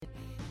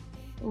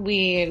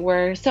We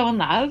were so in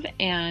love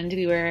and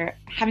we were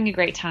having a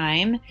great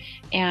time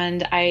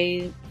and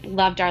I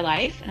loved our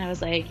life and I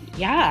was like,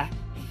 yeah,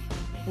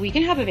 we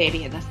can have a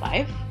baby in this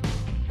life.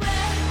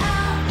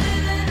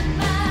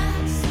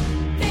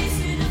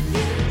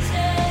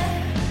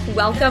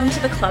 Welcome to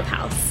the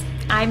Clubhouse.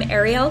 I'm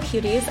Ariel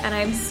Cuties and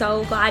I'm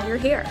so glad you're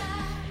here.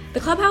 The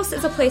Clubhouse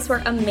is a place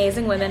where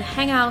amazing women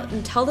hang out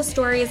and tell the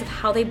stories of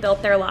how they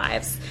built their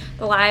lives,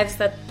 the lives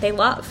that they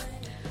love.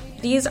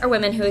 These are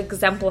women who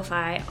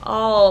exemplify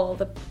all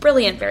the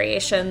brilliant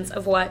variations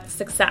of what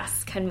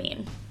success can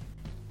mean.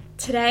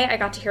 Today, I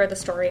got to hear the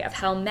story of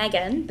how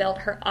Megan built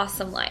her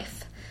awesome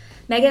life.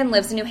 Megan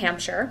lives in New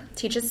Hampshire,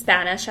 teaches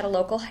Spanish at a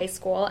local high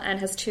school, and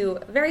has two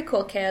very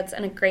cool kids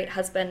and a great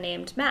husband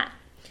named Matt.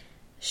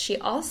 She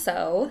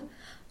also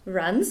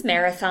runs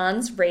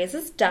marathons,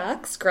 raises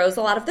ducks, grows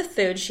a lot of the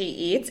food she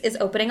eats, is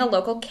opening a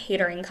local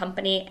catering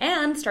company,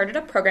 and started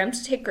a program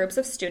to take groups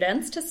of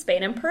students to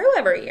Spain and Peru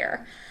every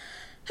year.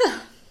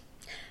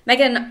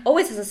 Megan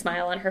always has a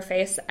smile on her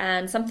face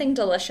and something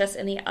delicious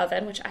in the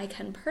oven, which I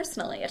can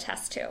personally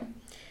attest to.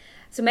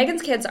 So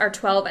Megan's kids are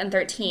 12 and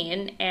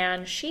 13,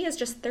 and she is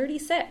just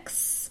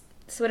 36.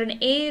 So at an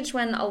age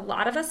when a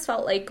lot of us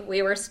felt like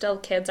we were still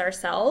kids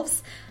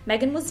ourselves,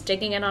 Megan was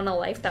digging in on a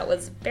life that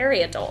was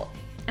very adult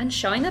and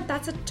showing that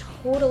that's a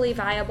totally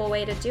viable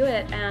way to do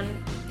it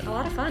and a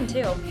lot of fun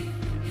too.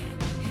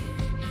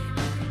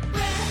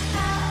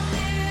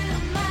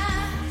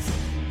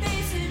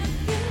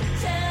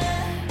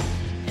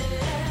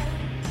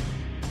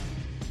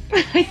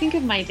 I think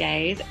of my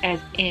days as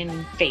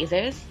in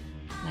phases.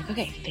 I'm like,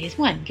 okay, phase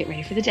 1, get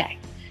ready for the day.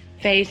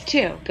 Phase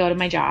 2, go to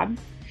my job,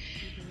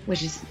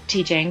 which is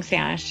teaching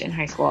Spanish in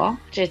high school.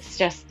 It's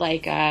just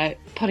like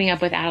putting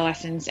up with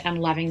adolescents and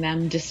loving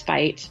them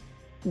despite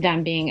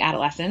them being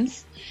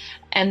adolescents.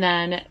 And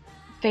then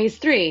phase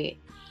 3,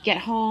 get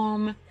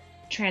home,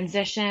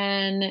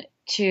 transition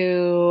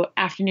to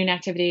afternoon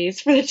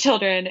activities for the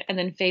children. And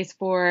then phase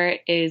 4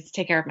 is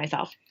take care of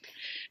myself.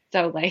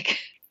 So like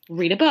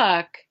read a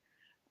book,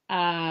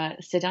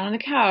 sit down on the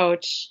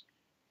couch,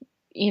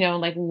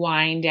 like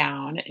wind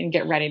down and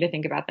get ready to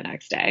think about the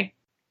next day.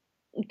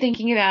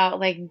 Thinking about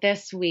like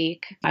this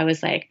week, I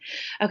was like,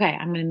 okay,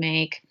 I'm going to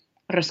make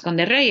roscón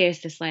de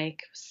reyes, this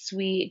like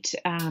sweet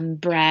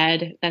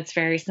bread that's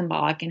very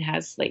symbolic and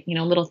has like,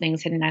 little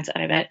things hidden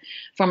outside of it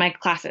for my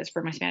classes,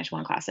 for my Spanish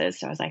 1 classes.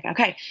 So I was like,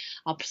 okay,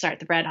 I'll start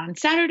the bread on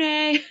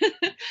Saturday,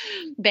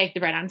 bake the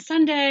bread on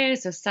Sunday.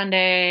 So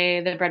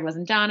Sunday, the bread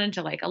wasn't done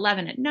until like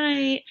 11 at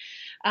night.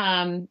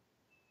 So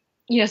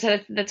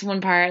that's one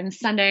part. And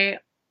Sunday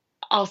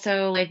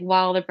also, like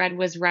while the bread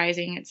was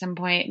rising at some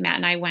point, Matt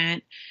and I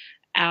went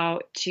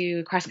out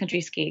to cross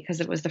country ski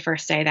because it was the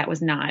first day that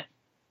was not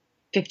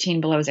 15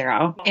 below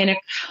zero in a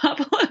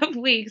couple of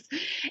weeks.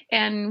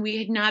 And we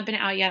had not been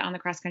out yet on the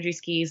cross country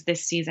skis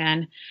this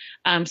season.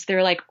 So they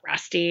were like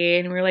rusty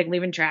and we were like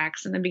leaving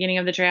tracks in the beginning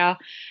of the trail.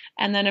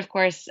 And then of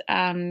course,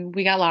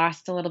 we got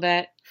lost a little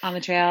bit on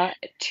the trail.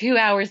 2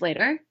 hours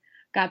later,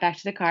 got back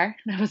to the car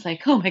and I was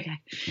like, oh my God,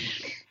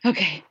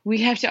 okay,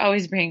 we have to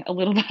always bring a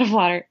little bit of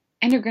water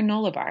and a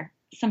granola bar,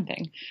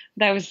 something.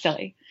 That was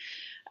silly.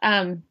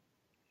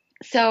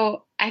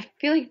 So I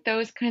feel like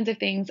those kinds of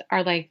things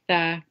are like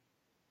they're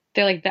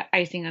like the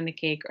icing on the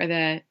cake or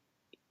I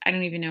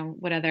don't even know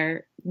what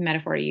other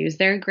metaphor to use.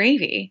 They're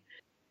gravy,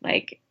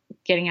 like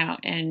getting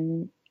out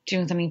and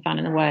doing something fun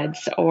in the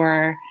woods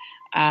or,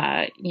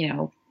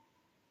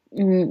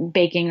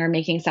 baking or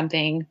making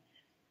something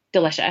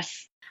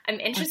delicious. I'm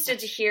interested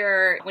to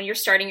hear when you're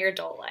starting your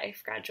adult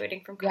life,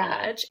 graduating from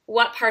college,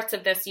 what parts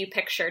of this you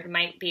pictured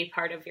might be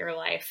part of your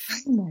life.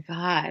 Oh my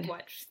God.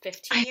 What,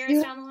 15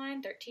 years down the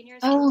line? 13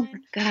 years down the line? Oh my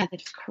God,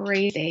 that's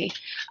crazy.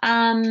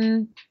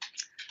 I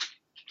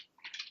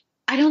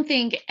don't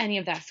think any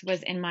of this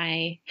was in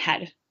my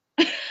head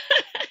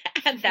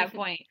at that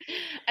point,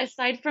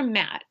 aside from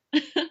Matt.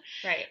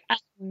 Right.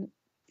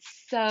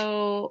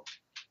 So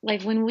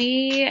like when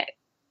we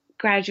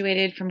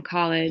graduated from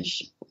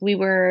college, we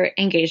were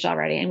engaged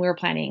already and we were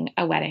planning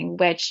a wedding,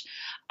 which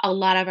a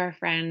lot of our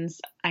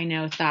friends I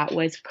know thought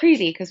was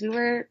crazy because we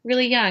were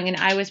really young and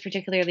I was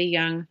particularly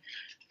young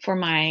for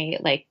my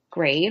like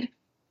grade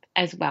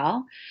as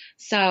well.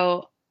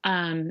 So,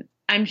 I'm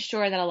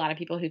sure that a lot of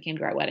people who came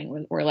to our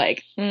wedding were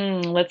like,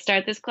 let's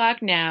start this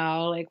clock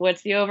now. Like,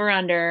 what's the over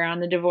under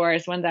on the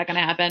divorce? When's that going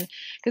to happen?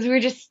 Because we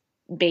were just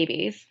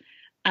babies.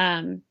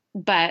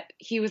 But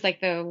he was like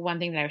the one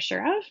thing that I was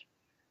sure of.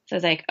 So I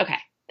was like, okay,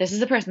 this is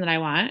the person that I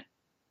want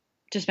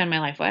to spend my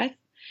life with.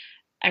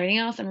 Everything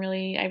else I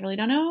really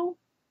don't know,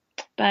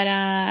 but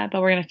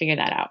we're going to figure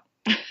that out.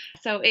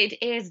 So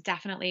it is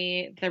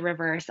definitely the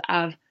reverse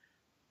of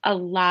a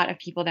lot of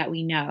people that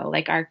we know,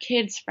 like our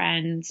kids'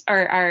 friends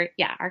our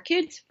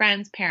kids'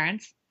 friends'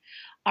 parents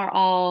are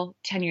all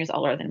 10 years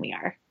older than we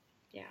are.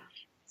 Yeah.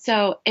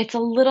 So it's a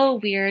little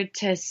weird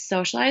to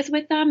socialize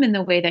with them in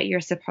the way that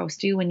you're supposed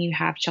to when you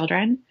have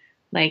children.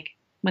 Like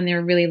when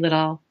they're really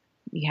little,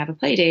 you have a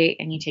play date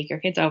and you take your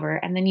kids over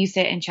and then you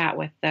sit and chat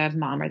with the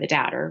mom or the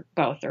dad or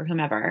both or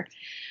whomever.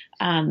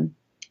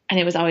 And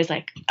it was always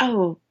like,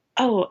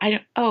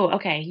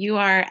 okay, you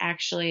are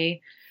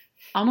actually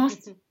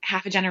almost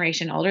half a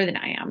generation older than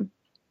I am.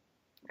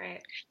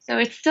 Right. So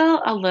it's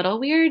still a little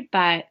weird,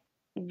 but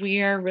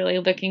we're really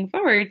looking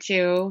forward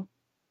to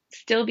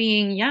still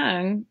being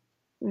young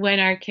when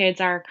our kids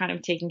are kind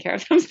of taking care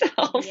of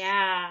themselves.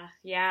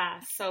 Yeah.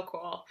 So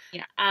cool.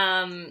 Yeah.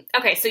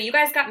 Okay, so you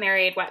guys got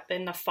married, what,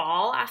 in the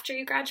fall after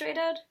you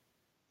graduated?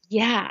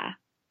 Yeah.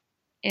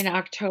 In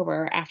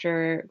October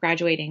after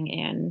graduating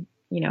in,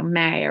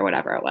 May or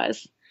whatever it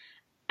was.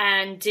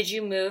 And did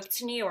you move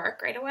to New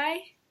York right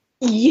away?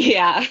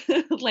 Yeah,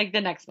 like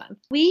the next month.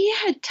 We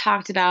had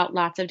talked about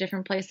lots of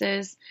different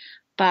places,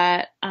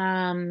 but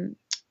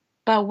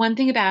one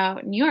thing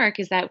about New York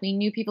is that we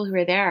knew people who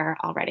were there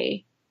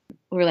already.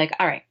 We were like,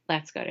 all right,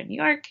 let's go to New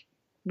York.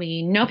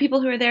 We know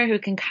people who are there who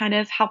can kind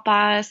of help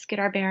us get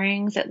our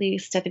bearings, at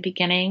least at the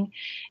beginning.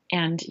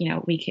 And,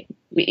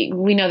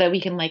 we know that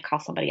we can like call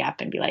somebody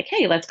up and be like,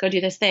 hey, let's go do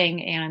this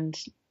thing. And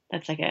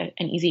that's like an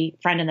easy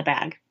friend in the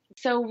bag.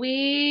 So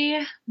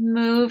we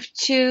moved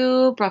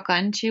to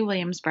Brooklyn, to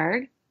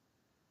Williamsburg.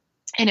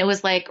 And it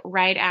was like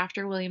right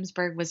after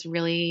Williamsburg was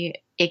really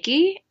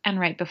icky and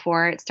right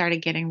before it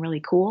started getting really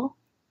cool.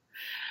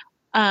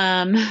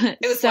 It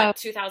was what,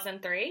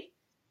 2003?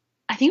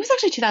 I think it was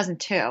actually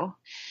 2002.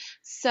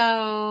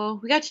 So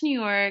we got to New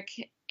York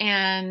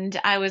and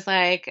I was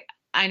like,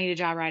 I need a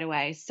job right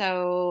away.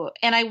 So,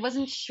 and I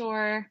wasn't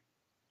sure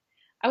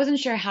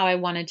how I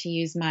wanted to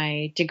use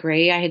my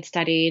degree. I had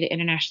studied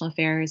international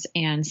affairs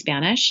and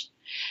Spanish.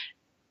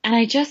 And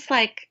I just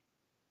like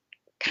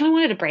kind of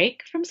wanted a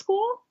break from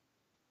school.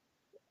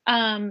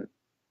 And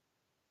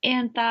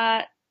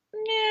thought,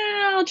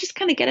 I'll just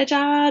kind of get a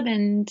job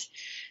and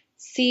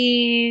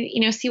see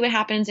what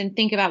happens and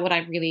think about what I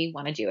really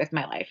want to do with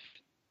my life,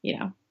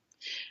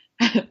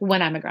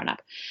 when I'm a grown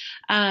up.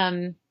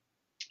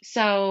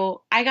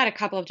 So I got a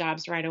couple of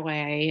jobs right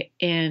away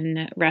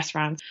in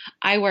restaurants.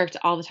 I worked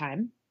all the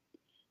time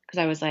because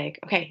I was like,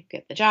 okay,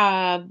 get the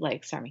job,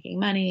 like start making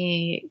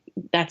money.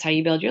 That's how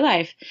you build your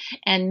life.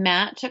 And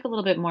Matt took a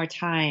little bit more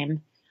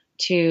time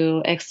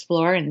to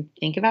explore and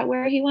think about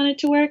where he wanted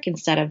to work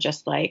instead of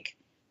just like,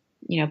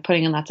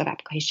 putting in lots of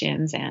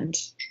applications and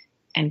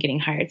getting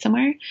hired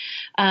somewhere.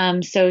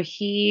 So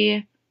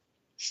he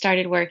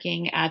started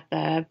working at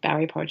the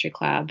Bowery Poetry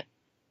Club,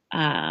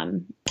 I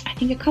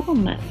think a couple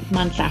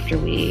months after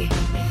we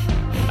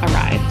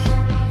arrived.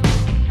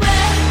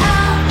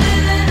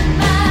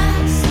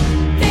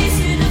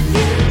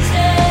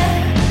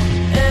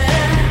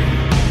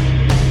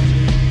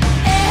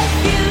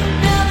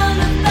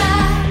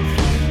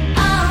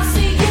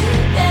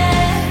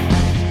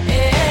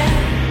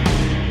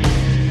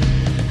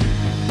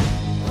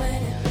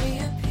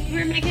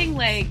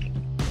 Like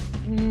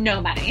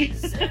no money,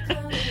 so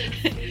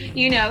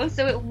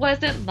it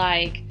wasn't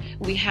like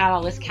we had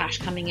all this cash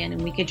coming in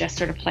and we could just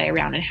sort of play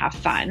around and have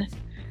fun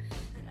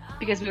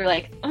because we were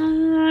like,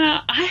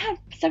 I have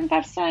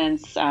 75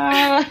 cents.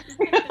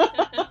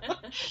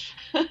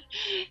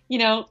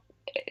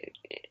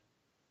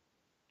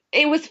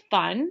 It was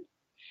fun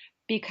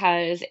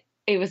because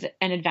it was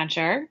an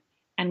adventure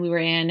and we were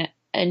in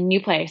a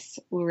new place.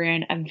 We were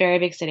in a very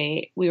big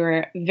city. We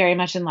were very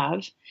much in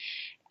love.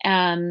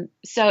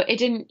 So it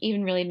didn't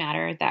even really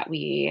matter that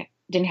we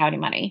didn't have any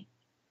money.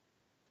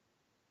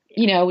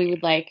 We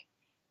would like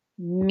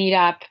meet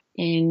up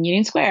in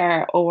Union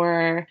Square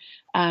or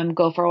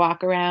go for a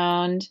walk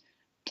around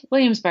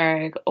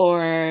Williamsburg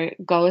or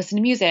go listen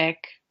to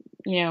music.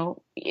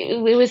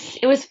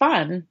 It was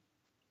fun.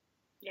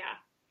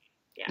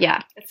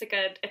 Yeah. It's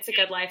a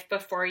good life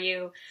before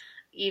you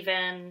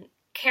even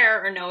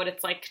care or know what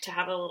it's like to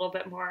have a little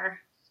bit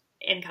more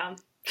income.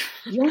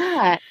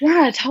 Yeah,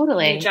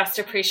 totally. You just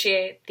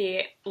appreciate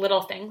the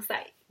little things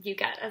that you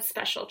get as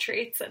special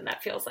treats, and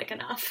that feels like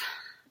enough.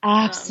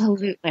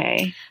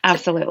 Absolutely.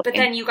 But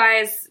then you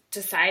guys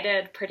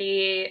decided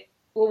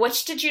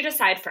which did you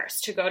decide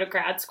first, to go to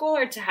grad school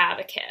or to have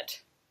a kid?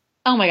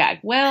 Oh my God.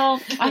 Well,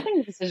 I think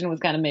the decision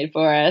was kind of made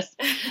for us.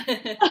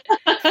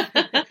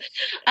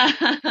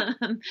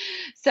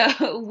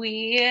 So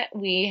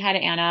we had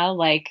Anna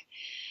like,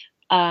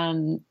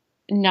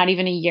 not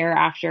even a year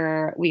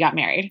after we got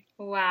married.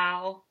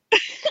 Wow.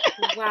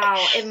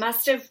 It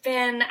must have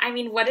been,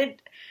 what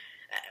did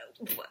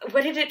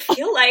it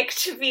feel like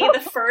to be the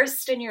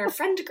first in your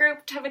friend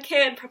group to have a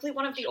kid? Probably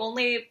one of the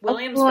only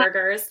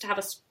Williamsburgers to have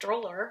a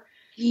stroller.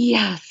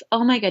 Yes.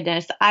 Oh my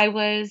goodness. I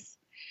was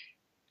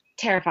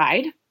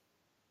terrified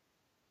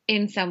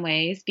in some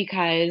ways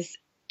because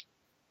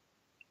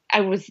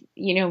I was,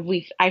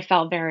 I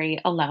felt very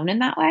alone in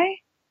that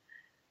way.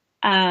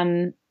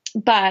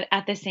 But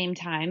at the same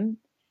time,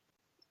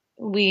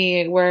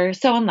 we were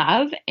so in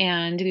love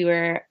and we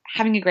were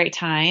having a great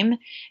time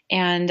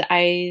and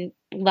I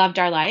loved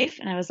our life.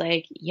 And I was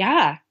like,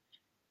 yeah,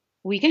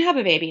 we can have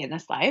a baby in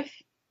this life.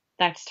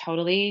 That's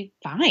totally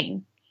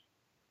fine.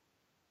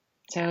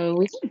 So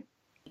we did.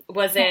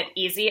 Was it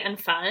easy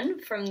and fun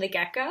from the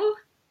get-go?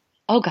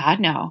 Oh God,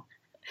 no.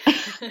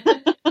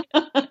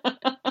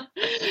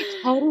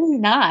 Totally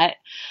not.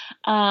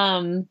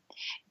 Um,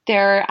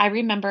 I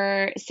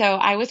remember, so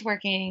I was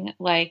working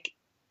like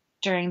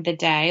during the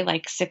day,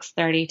 like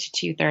 6:30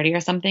 to 2:30 or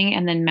something.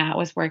 And then Matt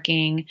was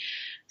working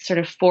sort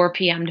of 4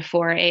 p.m. to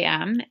 4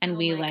 a.m. And Oh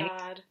we my like,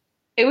 God.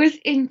 it was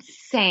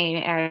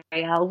insane,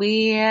 Ariel.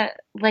 We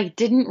like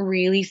didn't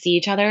really see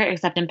each other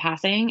except in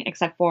passing,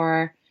 except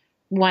for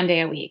one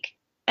day a week.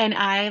 And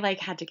I like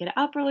had to get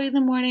up early in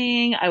the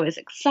morning. I was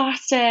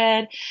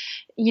exhausted,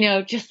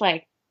 just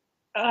like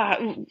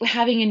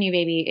having a new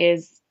baby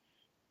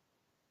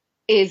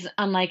is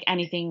unlike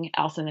anything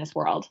else in this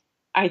world.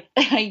 I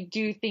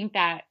do think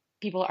that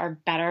people are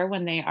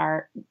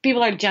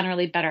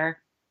generally better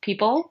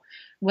people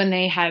when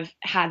they have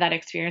had that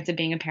experience of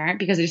being a parent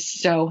because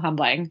it's so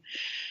humbling.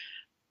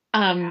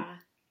 Um, Yeah.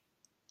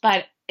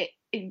 but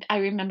I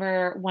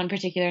remember one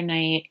particular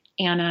night,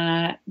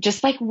 Anna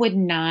just like would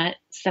not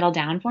settle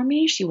down for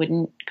me. She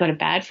wouldn't go to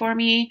bed for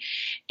me.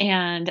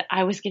 And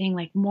I was getting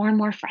like more and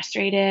more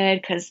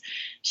frustrated because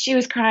she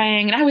was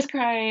crying and I was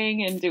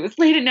crying and it was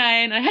late at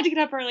night and I had to get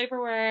up early for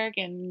work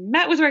and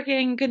Matt was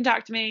working, couldn't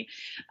talk to me.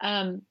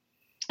 And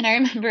I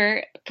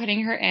remember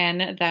putting her in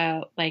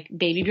the like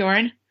baby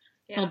Bjorn,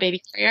 little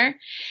baby carrier,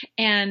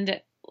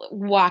 and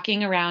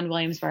walking around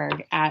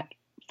Williamsburg at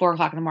 4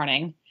 o'clock in the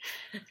morning.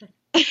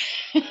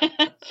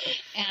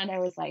 And I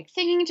was like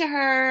singing to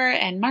her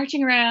and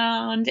marching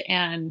around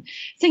and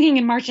singing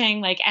and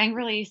marching, like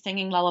angrily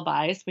singing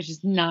lullabies, which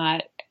is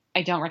not,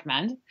 I don't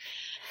recommend.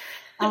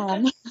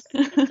 And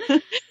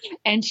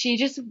she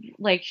just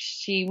like,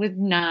 she would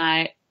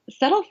not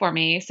settle for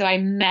me. So I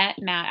met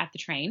Matt at the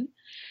train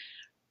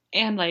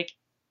and like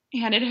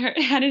handed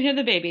him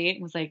the baby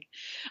and was like,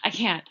 I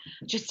can't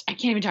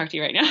even talk to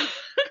you right now.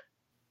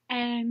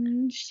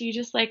 And she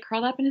just like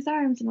curled up in his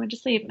arms and went to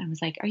sleep. And I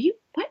was like, are you,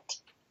 what?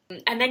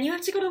 And then you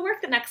have to go to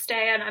work the next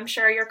day, and I'm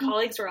sure your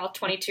colleagues were all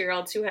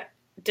 22-year-olds who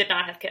did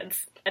not have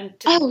kids and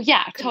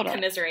couldn't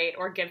commiserate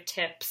or give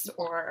tips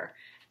or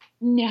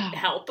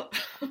help.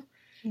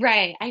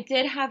 Right. I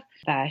did have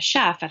the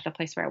chef at the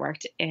place where I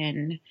worked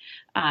in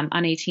on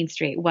 18th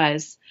Street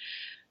was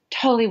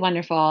totally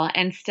wonderful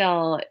and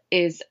still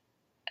is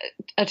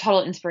a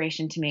total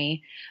inspiration to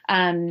me.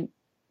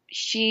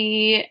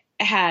 She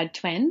had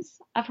twins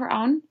of her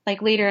own,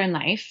 like later in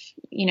life,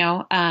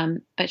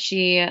 but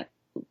she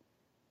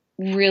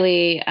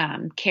really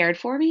cared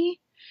for me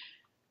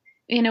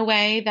in a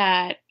way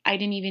that I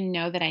didn't even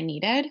know that I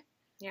needed.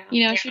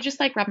 Yeah. She would just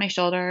like rub my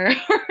shoulder,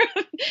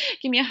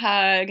 give me a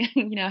hug,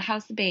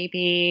 how's the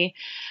baby,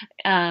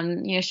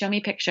 show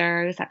me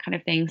pictures, that kind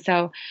of thing.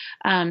 So,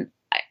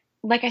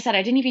 like I said,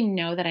 I didn't even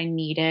know that I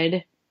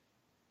needed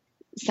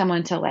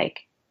someone to like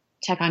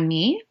check on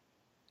me.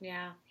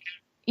 Yeah.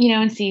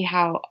 And see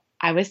how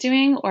I was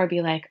doing, or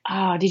be like,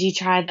 oh, did you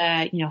try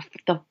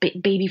the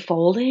baby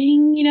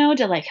folding,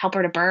 to like help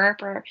her to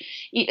burp, or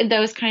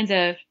those kinds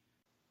of,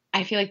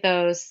 I feel like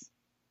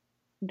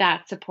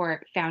that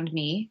support found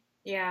me.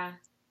 Yeah.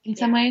 In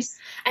some ways.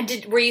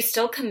 And were you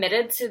still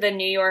committed to the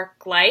New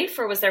York life,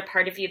 or was there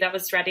part of you that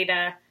was ready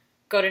to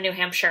go to New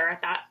Hampshire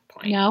at that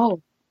point?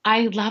 No,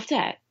 I loved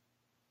it.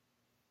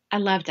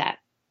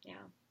 Yeah.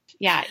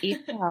 Yeah.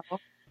 Even though,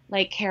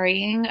 like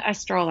carrying a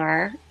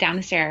stroller down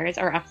the stairs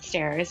or up the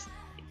stairs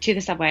to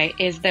the subway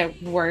is the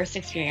worst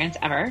experience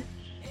ever.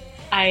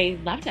 I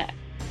loved it.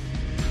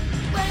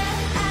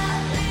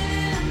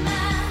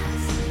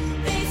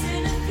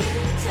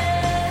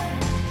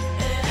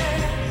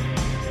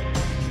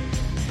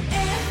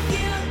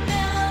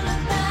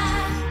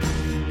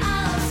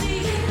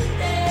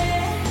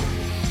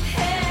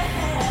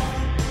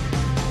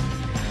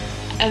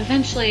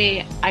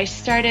 Eventually, I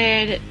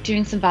started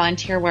doing some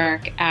volunteer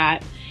work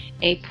at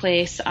a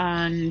place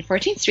on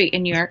 14th Street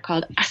in New York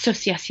called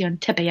Asociación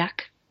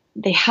Tepeyac.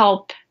 They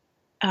help,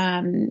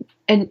 and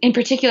in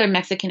particular,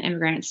 Mexican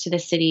immigrants to the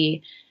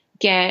city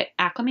get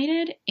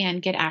acclimated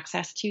and get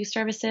access to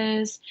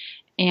services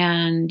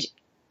and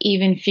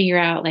even figure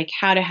out like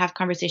how to have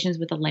conversations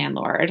with the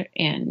landlord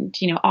and,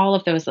 all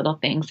of those little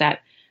things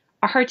that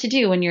are hard to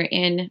do when you're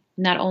in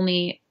not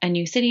only a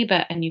new city,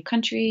 but a new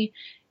country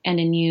and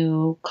a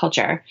new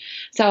culture.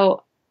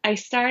 So I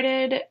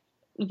started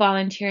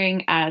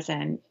volunteering as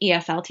an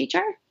ESL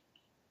teacher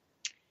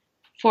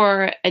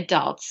for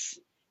adults.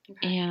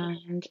 Okay.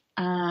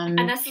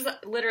 And this is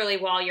literally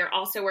while you're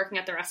also working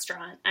at the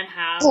restaurant and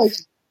have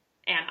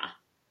Anna.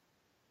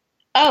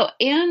 Oh,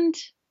 and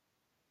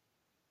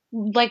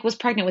like was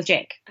pregnant with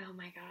Jake. Oh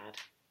my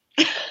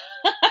God.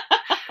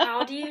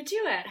 How do you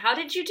do it? How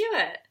did you do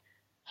it?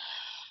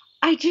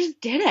 I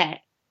just did it.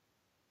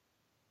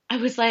 I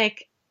was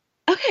like,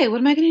 okay, what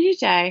am I going to do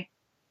today?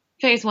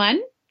 Phase 1,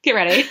 get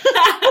ready.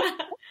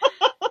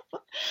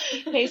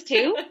 Phase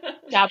 2,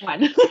 job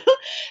 1.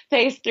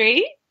 Phase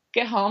 3,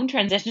 get home,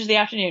 transition to the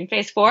afternoon.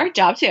 Phase 4,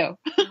 job 2.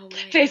 Oh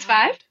Phase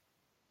God.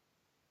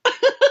 5.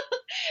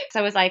 So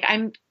I was like,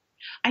 I'm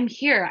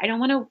here. I don't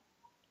want to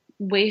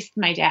waste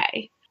my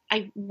day.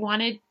 I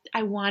wanted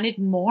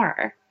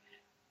more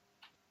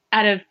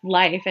out of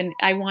life, and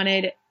I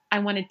wanted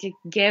to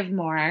give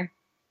more.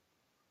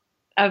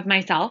 of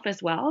myself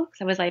as well.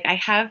 Because I was like, I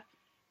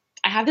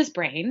have this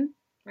brain.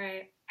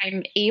 Right.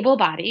 I'm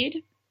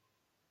able-bodied.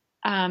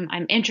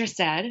 I'm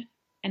interested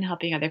in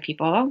helping other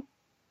people.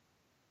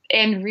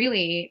 And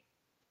really,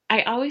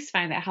 I always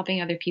find that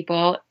helping other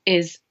people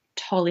is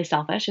totally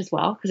selfish as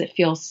well because it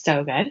feels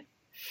so good.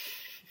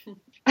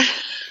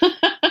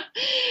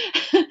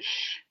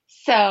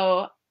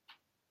 So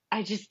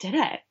I just did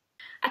it.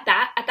 At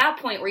that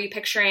point, were you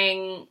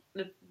picturing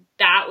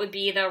that would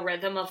be the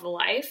rhythm of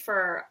life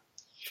for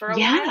a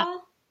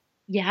while?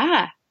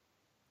 Yeah,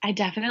 I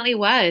definitely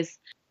was.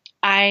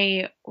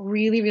 I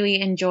really,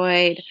 really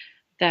enjoyed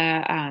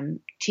the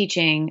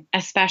teaching,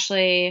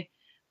 especially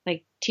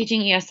like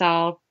teaching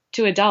ESL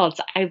to adults.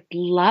 I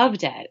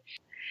loved it.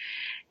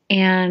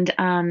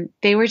 And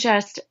they were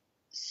just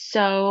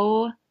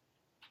so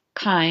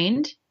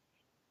kind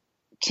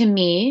to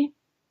me.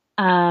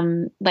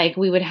 Like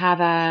we would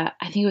have I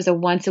think it was a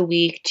once a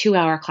week,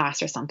 2-hour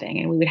class or something.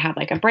 And we would have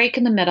like a break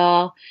in the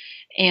middle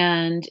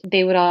and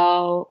they would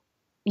all,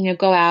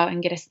 go out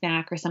and get a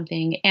snack or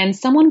something. And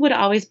someone would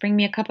always bring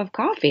me a cup of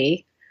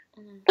coffee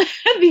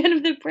at the end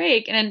of the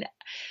break. And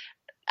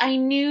I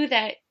knew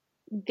that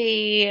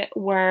they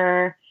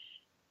were,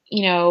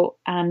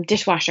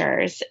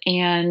 dishwashers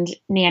and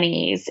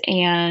nannies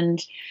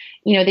and,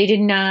 they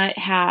did not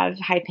have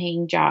high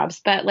paying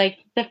jobs, but like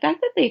the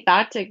fact that they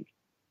thought to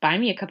buy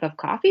me a cup of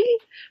coffee,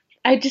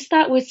 I just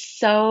thought was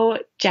so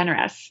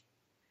generous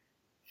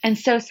and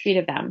so sweet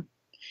of them.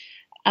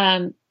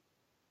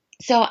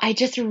 So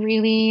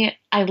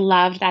I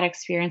loved that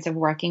experience of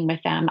working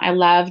with them. I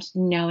loved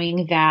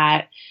knowing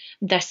that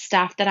the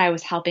stuff that I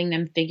was helping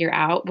them figure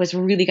out was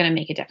really going to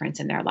make a difference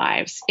in their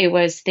lives. It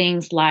was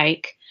things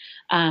like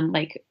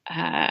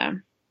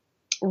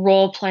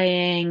role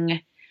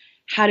playing,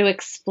 how to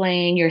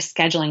explain your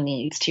scheduling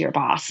needs to your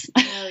boss.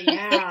 Oh,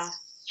 yeah.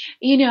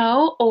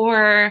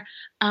 Or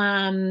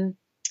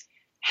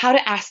how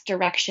to ask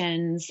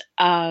directions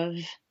of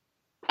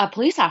a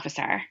police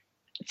officer.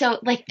 So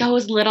like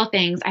those little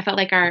things I felt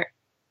like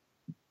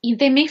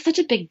they make such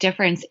a big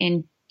difference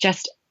in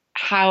just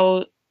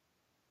how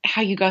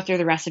you go through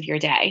the rest of your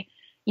day.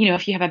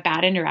 If you have a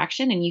bad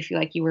interaction and you feel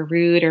like you were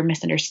rude or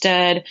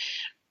misunderstood,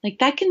 like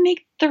that can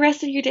make the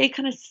rest of your day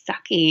kind of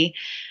sucky.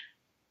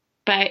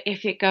 But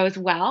if it goes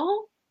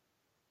well,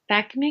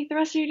 that can make the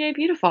rest of your day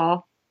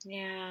beautiful.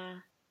 Yeah.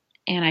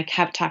 And I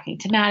kept talking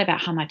to Matt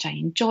about how much I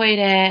enjoyed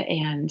it.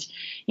 And,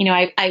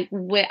 I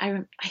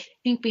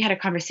think we had a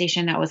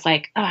conversation that was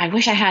like, oh, I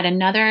wish I had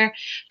another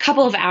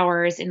couple of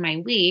hours in my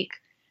week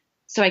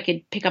so I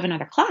could pick up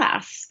another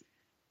class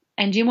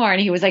and do more.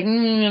 And he was like,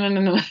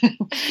 no.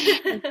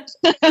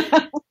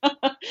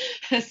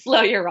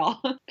 Slow your roll.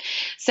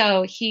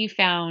 So he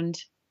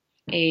found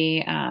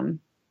a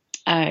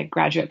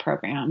graduate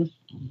program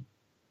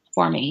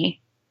for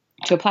me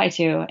to apply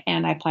to.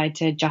 And I applied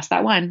to just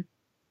that one.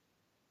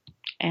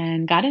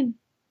 And got in.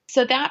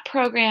 So that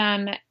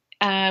program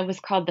was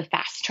called the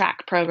Fast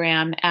Track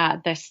program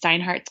at the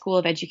Steinhardt School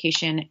of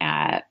Education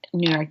at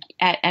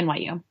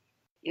NYU.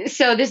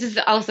 So this is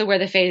also where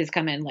the phases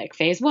come in, like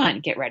phase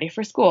 1, get ready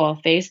for school.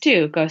 Phase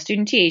 2, go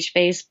student teach.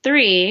 Phase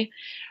 3,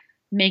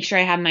 make sure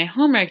I have my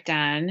homework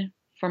done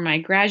for my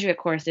graduate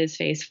courses.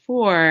 Phase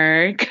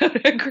 4, go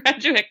to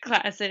graduate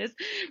classes.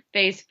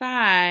 Phase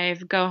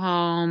 5, go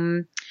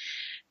home,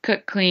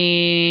 cook,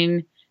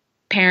 clean,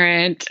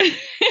 parent.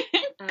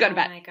 Go to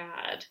bed. Oh my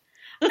God.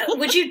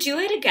 Would you do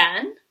it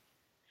again?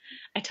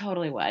 I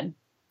totally would.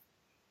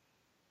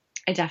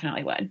 I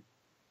definitely would.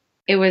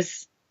 It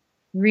was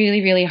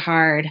really, really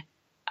hard.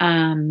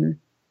 And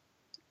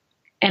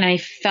I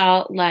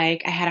felt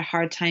like I had a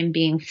hard time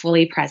being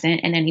fully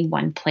present in any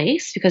one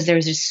place because there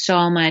was just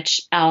so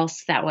much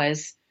else that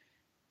was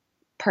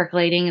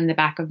percolating in the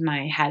back of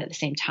my head at the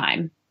same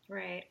time.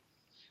 Right.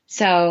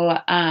 So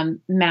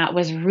Matt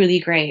was really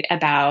great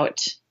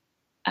about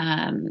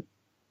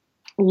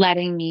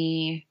letting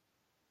me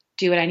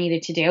do what I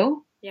needed to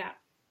do. Yeah.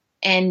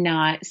 And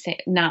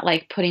not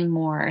like putting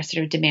more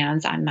sort of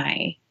demands on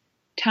my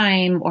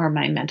time or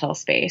my mental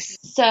space.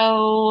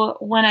 So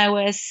when I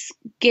was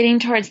getting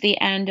towards the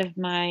end of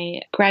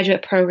my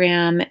graduate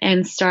program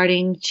and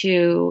starting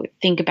to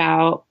think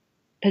about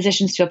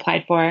positions to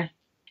apply for,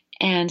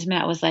 and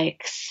Matt was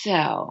like,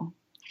 so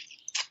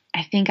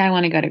I think I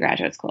want to go to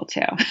graduate school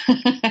too.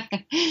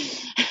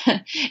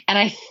 And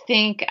I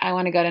think I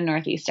want to go to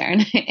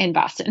Northeastern in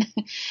Boston.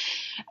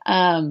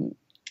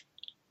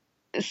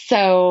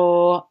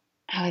 So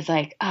I was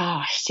like,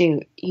 oh,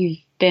 shoot, you've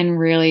been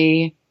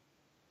really,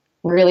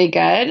 really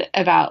good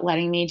about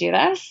letting me do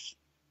this.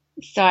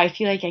 So I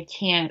feel like I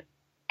can't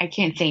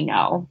say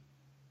no.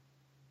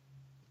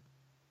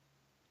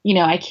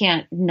 I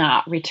can't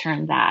not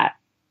return that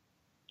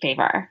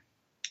favor.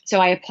 So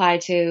I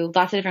applied to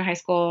lots of different high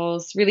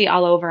schools, really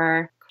all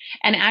over.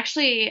 And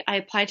actually, I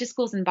applied to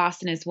schools in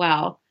Boston as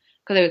well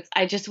because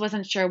I just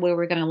wasn't sure where we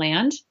were going to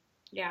land.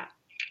 Yeah.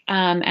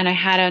 And I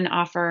had an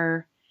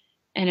offer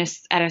at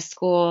a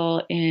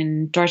school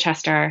in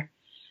Dorchester,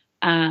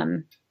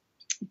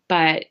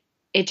 but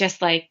it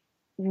just like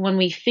when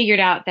we figured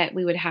out that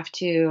we would have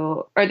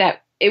to, or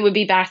that it would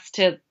be best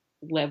to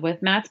live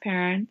with Matt's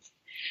parents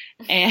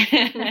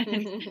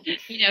and,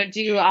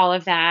 do all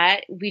of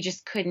that, we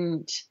just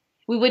couldn't,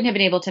 we wouldn't have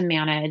been able to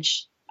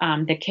manage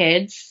the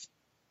kids'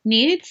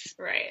 needs.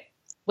 Right.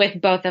 With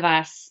both of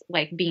us,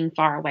 like, being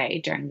far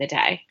away during the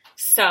day.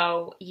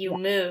 So you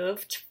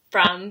moved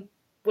from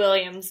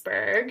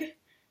Williamsburg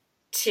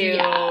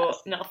to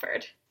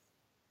Milford.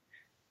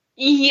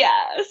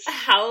 Yes.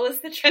 How was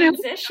the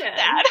transition?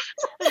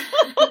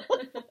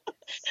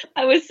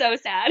 I was so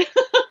sad.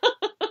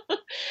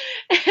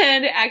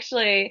 And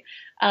actually,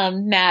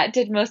 Matt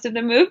did most of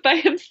the move by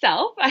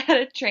himself. I had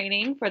a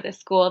training for the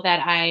school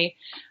that I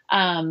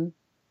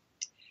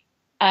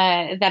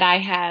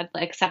had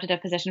like accepted a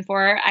position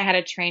for. I had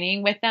a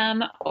training with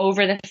them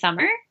over the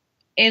summer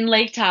in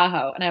Lake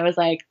Tahoe, and I was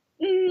like,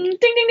 ding, ding,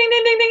 ding, ding,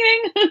 ding,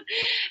 ding, ding.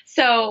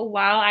 So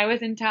while I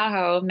was in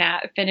Tahoe,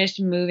 Matt finished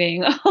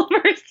moving all of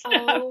our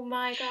stuff. Oh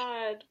my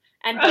God.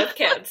 And both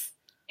kids.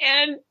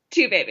 And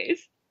 2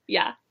 babies.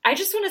 Yeah. I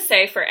just want to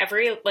say, for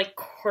every like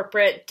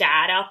corporate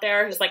dad out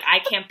there who's like, I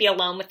can't be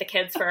alone with the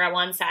kids for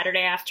one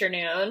Saturday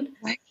afternoon.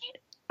 Right?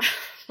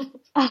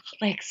 Oh,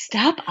 like,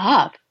 step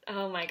up.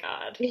 Oh my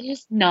God. It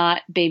is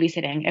not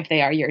babysitting if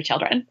they are your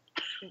children.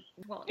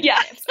 Well,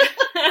 yeah.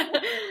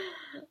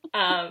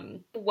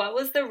 What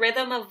was the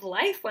rhythm of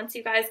life once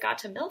you guys got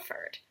to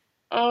Milford?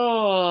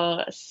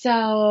 Oh,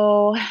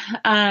 so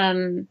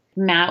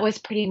Matt was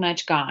pretty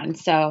much gone.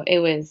 So it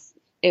was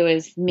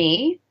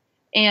me,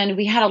 and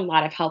we had a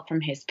lot of help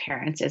from his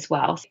parents as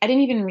well. I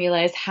didn't even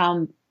realize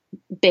how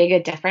big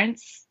a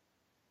difference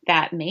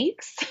that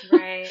makes.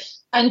 Right.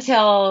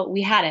 Until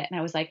we had it, and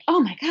I was like,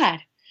 oh my God,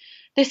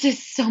 this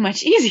is so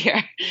much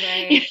easier.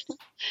 Right.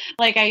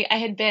 Like I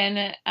had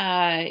been,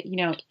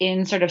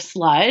 in sort of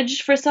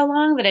sludge for so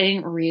long that I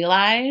didn't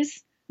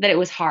realize that it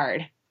was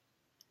hard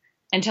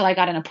until I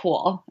got in a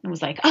pool and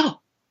was like, oh,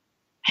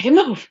 I can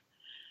move.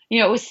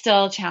 It was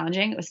still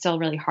challenging. It was still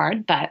really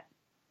hard, but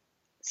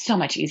so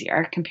much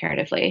easier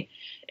comparatively.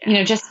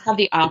 Yeah. Just have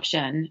the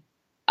option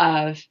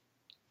of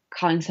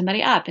calling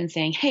somebody up and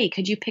saying, hey,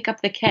 could you pick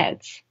up the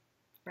kids?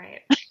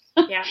 Right.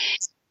 Yeah.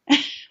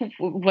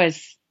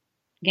 Was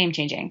game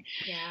changing.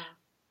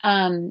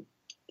 Yeah.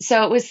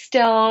 So it was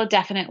still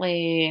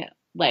definitely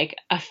like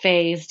a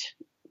phased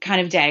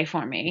kind of day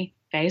for me.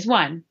 Phase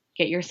 1,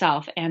 get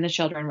yourself and the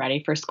children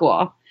ready for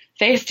school.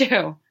 Phase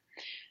 2,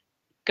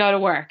 go to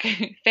work.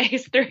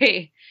 Phase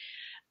 3,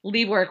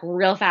 leave work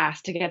real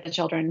fast to get the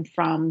children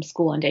from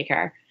school and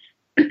daycare.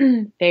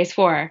 Phase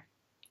 4,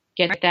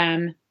 get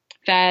them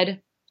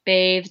fed,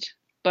 bathed,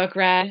 book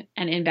read,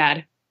 and in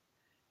bed.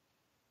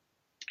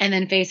 And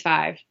then phase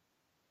 5,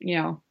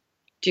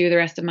 do the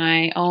rest of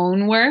my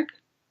own work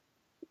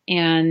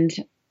and,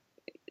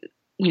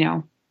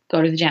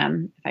 go to the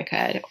gym if I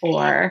could,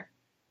 or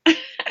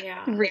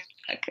read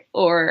a book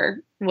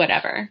or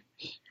whatever.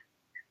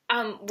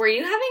 Were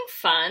you having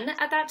fun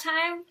at that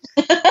time?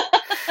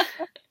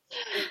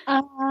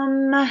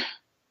 Let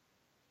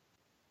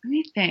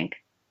me think.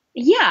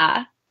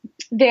 Yeah,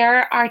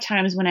 there are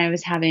times when I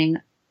was having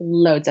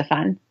loads of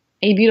fun.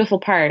 A beautiful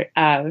part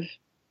of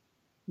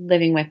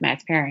living with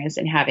Matt's parents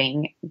and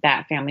having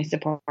that family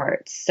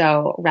support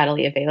so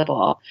readily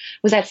available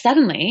was that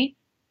suddenly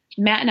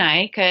Matt and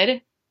I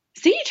could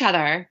see each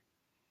other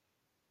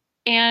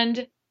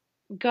and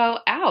go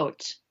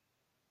out.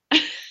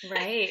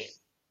 Right.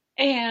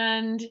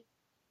 And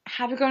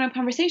have a grown-up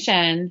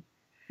conversation,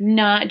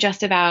 not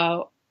just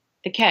about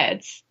the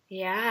kids.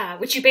 Yeah,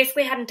 which you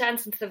basically hadn't done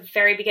since the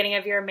very beginning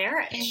of your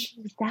marriage.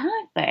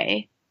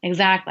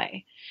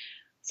 Exactly.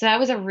 So that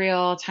was a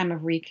real time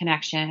of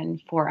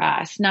reconnection for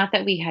us. Not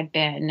that we had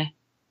been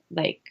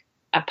like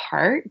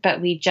apart,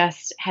 but we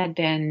just had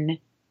been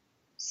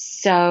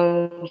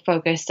so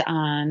focused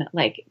on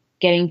like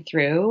getting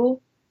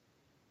through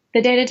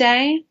the day to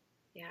day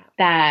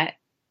that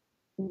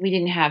we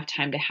didn't have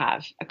time to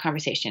have a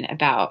conversation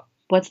about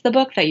what's the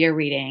book that you're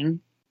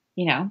reading,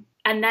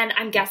 And then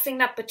I'm guessing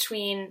that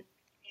between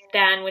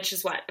then, which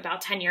is what,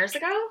 about 10 years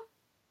ago?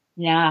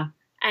 Yeah.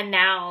 And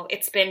now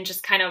it's been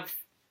just kind of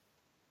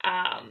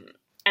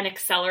an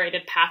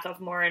accelerated path of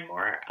more and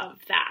more of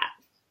that.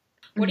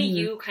 What do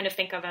you kind of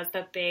think of as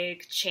the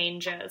big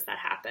changes that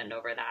happened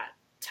over that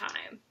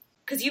time?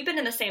 Because you've been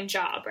in the same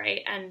job,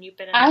 right? And you've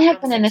been I have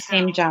been in the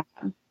same job.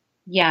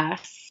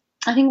 Yes.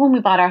 I think when we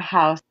bought our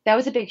house, that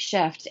was a big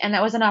shift. And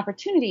that was an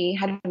opportunity,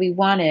 had we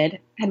wanted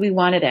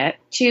it,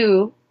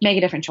 to make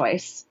a different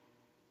choice.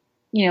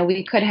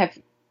 We could have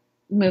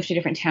moved to a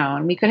different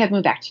town. We could have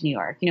moved back to New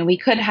York. We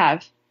could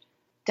have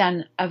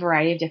done a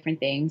variety of different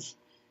things.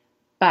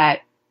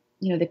 But,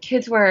 the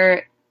kids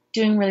were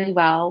doing really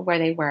well where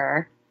they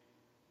were.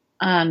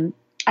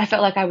 I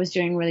felt like I was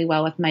doing really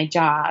well with my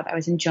job. I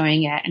was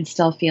enjoying it and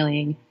still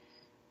feeling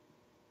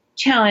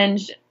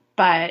challenged,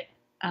 but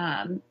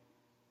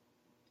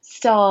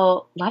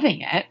still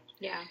loving it.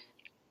 Yeah.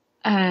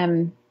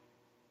 And,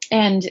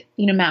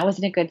 Matt was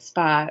in a good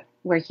spot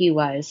where he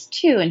was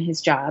too in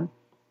his job.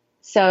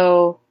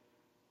 So,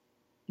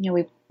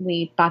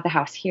 we bought the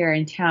house here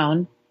in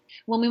town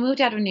When we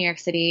moved out of New York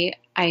City,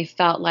 I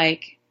felt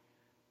like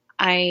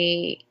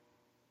I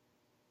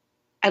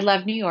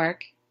love New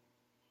York.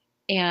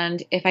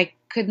 And if I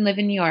couldn't live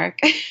in New York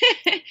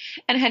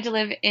and had to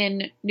live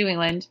in New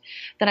England,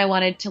 then I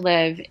wanted to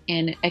live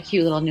in a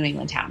cute little New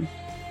England town.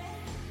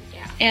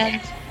 Yeah.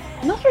 And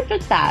Milford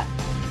fits that.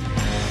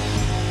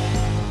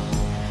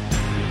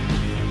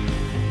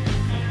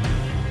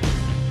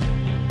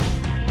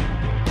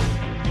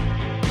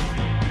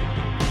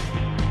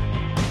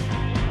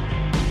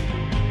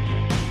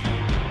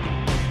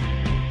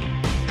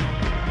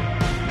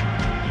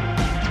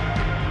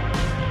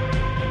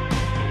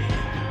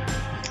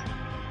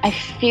 I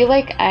feel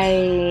like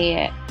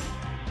I,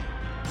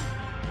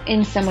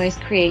 in some ways,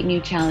 create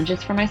new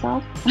challenges for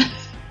myself.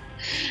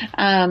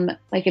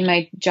 Like in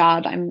my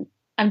job,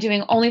 I'm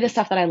doing only the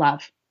stuff that I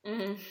love,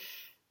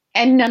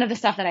 and none of the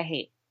stuff that I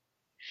hate.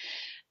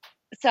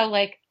 So,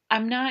 like,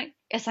 I'm not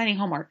assigning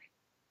homework.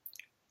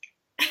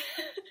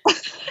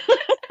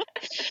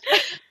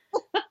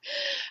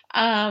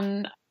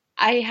 I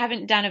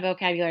haven't done a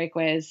vocabulary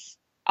quiz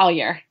all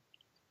year.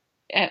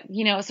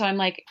 So I'm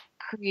like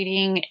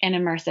creating an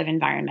immersive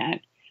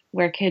environment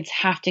where kids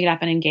have to get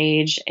up and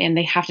engage, and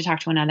they have to talk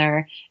to one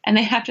another, and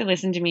they have to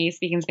listen to me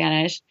speak in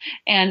Spanish,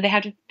 and they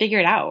have to figure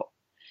it out.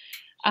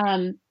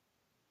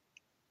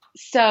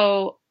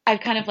 So I've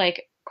kind of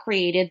like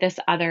created this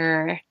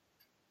other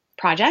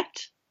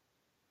project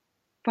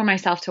for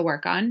myself to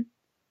work on,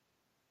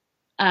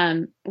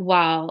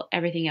 while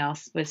everything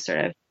else was sort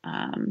of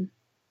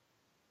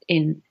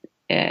in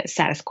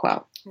status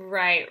quo.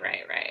 Right.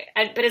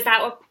 But is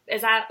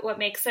that what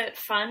makes it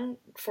fun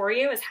for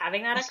you, is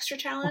having that extra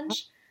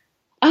challenge?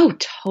 Oh,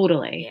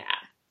 totally. Yeah.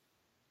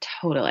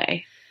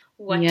 Totally.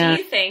 What do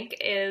you think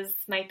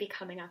might be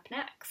coming up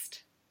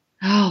next?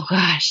 Oh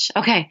gosh.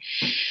 Okay.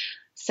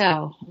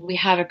 So we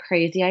have a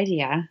crazy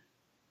idea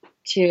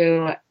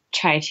to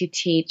try to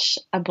teach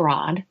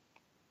abroad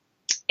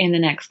in the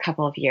next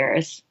couple of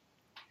years.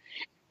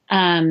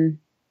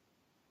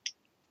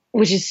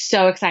 Which is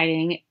so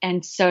exciting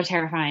and so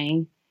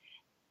terrifying.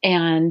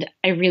 And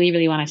I really,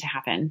 really want it to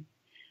happen.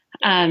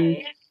 I'm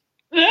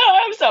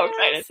so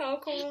excited. That's so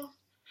cool.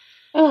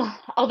 Oh,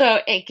 although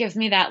it gives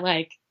me that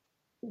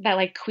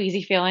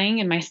queasy feeling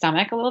in my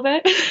stomach a little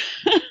bit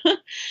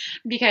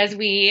because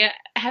we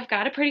have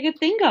got a pretty good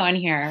thing going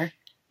here.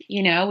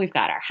 We've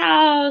got our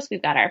house,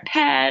 we've got our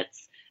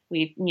pets,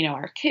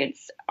 our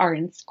kids are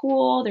in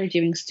school. They're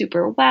doing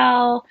super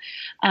well.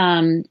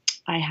 I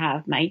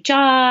have my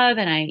job,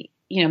 and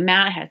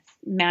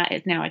Matt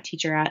is now a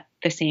teacher at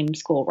the same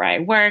school where I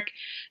work.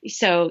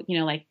 So,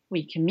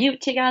 we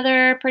commute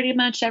together pretty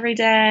much every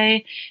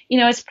day.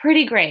 It's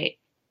pretty great.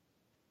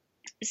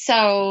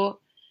 So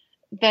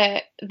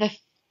the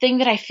thing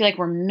that I feel like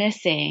we're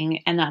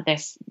missing, and that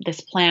this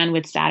plan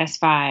would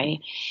satisfy,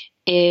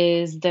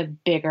 is the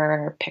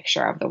bigger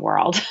picture of the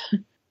world.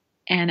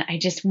 And I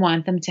just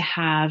want them to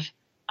have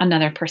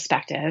another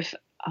perspective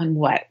on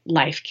what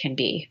life can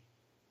be.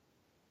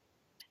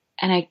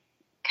 And I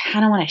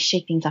kind of want to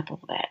shake things up a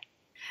little bit.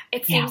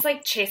 It seems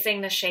like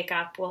chasing the shake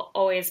up will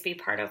always be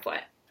part of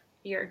what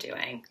you're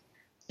doing.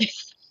 You're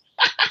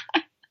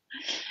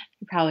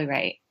probably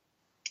right.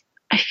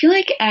 I feel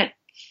like at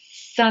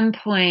some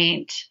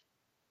point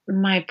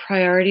my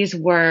priorities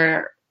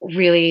were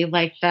really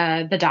like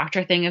the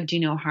doctor thing of do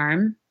no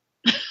harm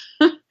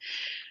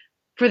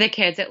for the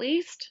kids, at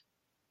least.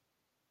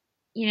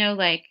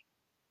 Like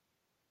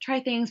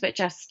try things, but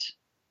just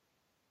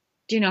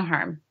do no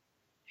harm.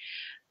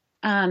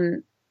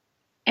 And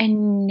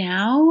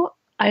now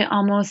I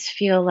almost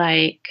feel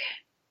like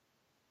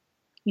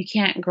you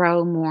can't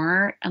grow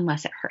more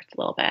unless it hurts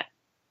a little bit.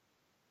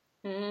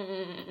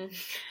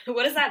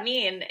 What does that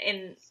mean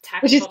in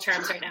tactical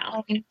terms right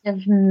now? Kind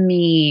of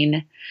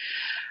mean.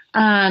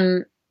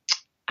 I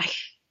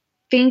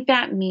think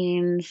that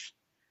means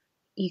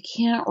you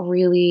can't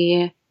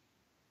really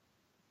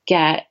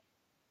get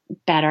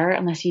better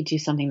unless you do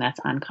something that's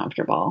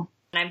uncomfortable.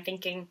 And I'm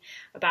thinking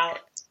about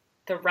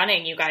the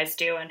running you guys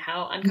do and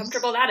how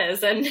uncomfortable that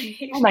is. And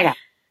oh my God.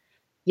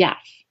 Yes.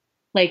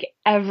 Like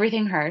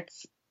everything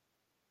hurts,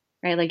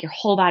 right? Like your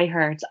whole body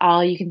hurts.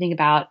 All you can think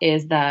about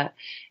is the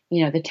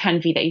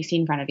 10 feet that you see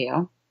in front of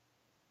you,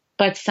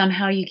 but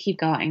somehow you keep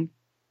going.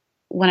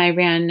 When I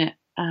ran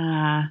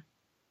a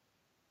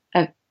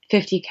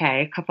 50K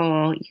a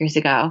couple years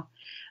ago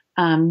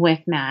with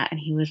Matt, and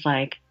he was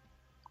like,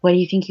 what do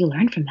you think you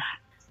learned from that?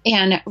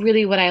 And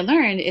really what I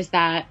learned is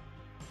that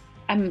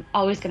I'm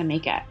always going to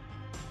make it.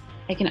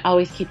 I can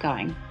always keep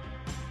going.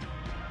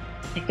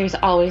 Like there's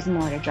always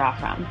more to draw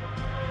from.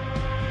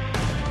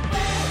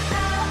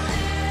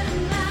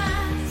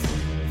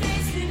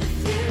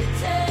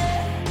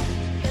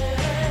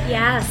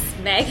 Yes,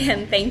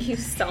 Megan, thank you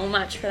so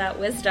much for that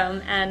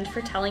wisdom and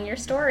for telling your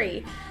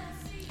story.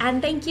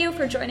 And thank you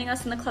for joining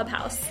us in the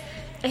Clubhouse.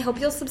 I hope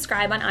you'll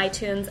subscribe on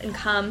iTunes and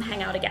come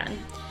hang out again.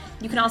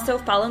 You can also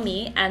follow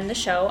me and the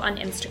show on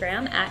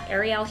Instagram at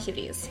Ariel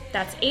Hudes.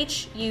 That's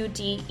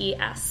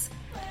Hudes.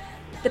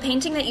 The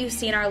painting that you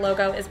see in our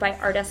logo is by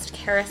artist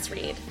Karis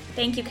Reed.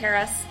 Thank you,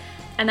 Karis.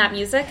 And that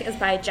music is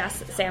by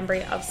Jess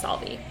Zambri of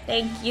Salvi.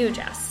 Thank you,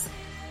 Jess.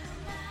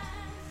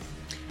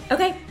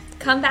 Okay,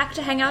 come back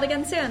to hang out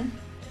again soon.